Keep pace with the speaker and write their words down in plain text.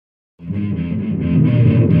Thank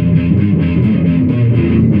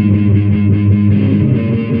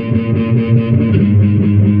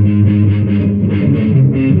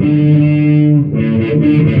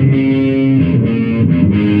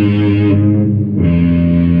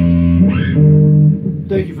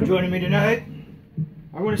you for joining me tonight.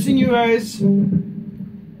 I want to sing you guys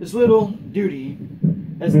this little duty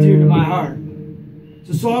that's dear to my heart. It's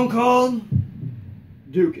a song called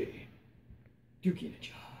Dookie. Dookie in a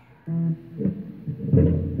jar.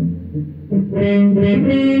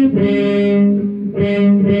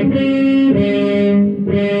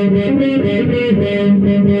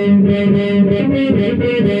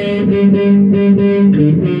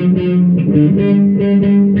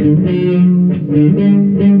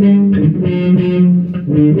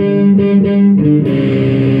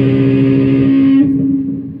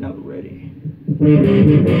 Now we're ready.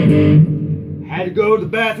 Had to go to the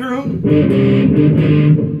bathroom.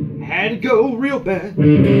 Had to go real bad.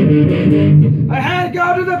 I had to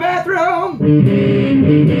go to the bathroom.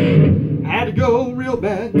 Had to go real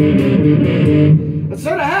bad. I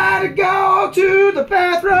said I had to go to the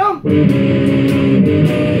bathroom.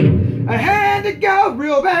 I had to go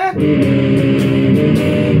real bad.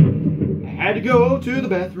 I had to go to the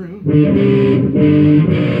bathroom.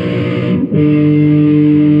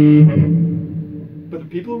 But the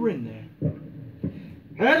people were in there.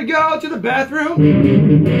 Had to go to the bathroom,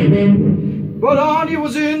 but Arnie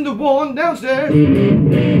was in the one downstairs,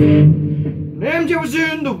 and MJ was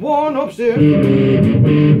in the one upstairs.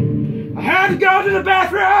 I had to go to the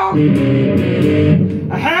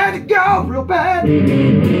bathroom. I had to go real bad.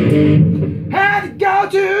 Had to go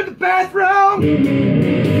to the bathroom.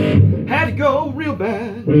 Had to go real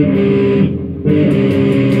bad.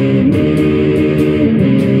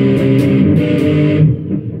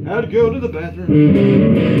 Had to go to the bathroom.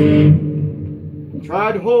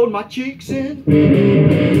 Tried to hold my cheeks in.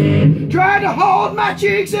 Tried to hold my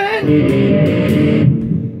cheeks in.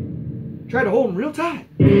 Tried to hold them real tight.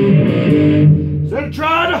 Said I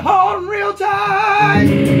tried to hold them real tight.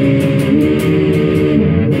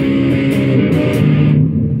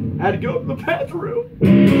 Had to go to the bathroom.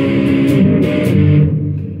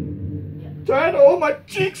 Tried to hold my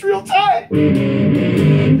cheeks real tight. Had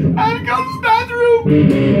to go to the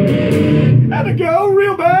bathroom. Had to go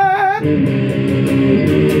real bad.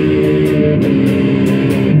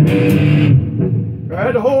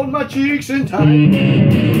 Tried to hold my cheeks in tight.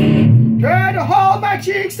 Tried to hold my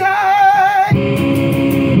cheeks tight.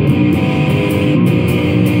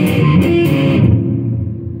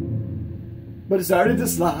 But it started to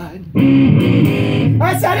slide.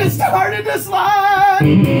 I said it started to slide.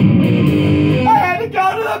 I had to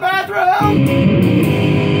go to the bathroom.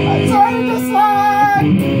 I started to slide.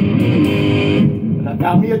 And I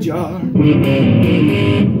found me a jar.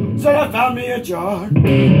 Said I found me a jar.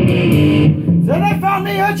 Said I found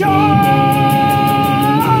me a jar.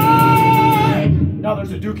 Now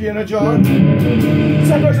there's a dookie in a jar.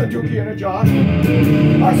 Said there's a dookie in a jar. I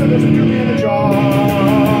said there's a dookie in a jar.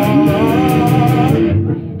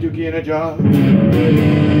 Dookie in a jar.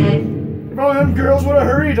 If all them girls would have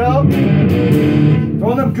hurried up. If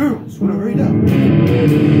all them girls would have hurried up. I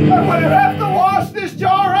wouldn't have to wash this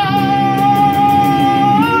jar out.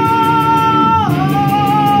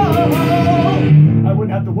 I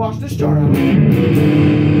wouldn't have to wash this jar out.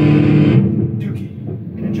 Dookie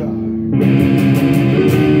in a jar.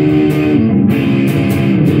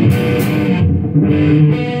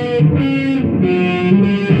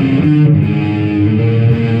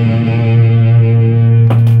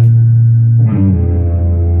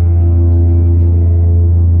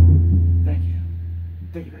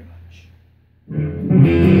 Thank you very much.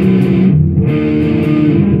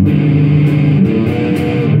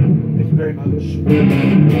 Thank you very much.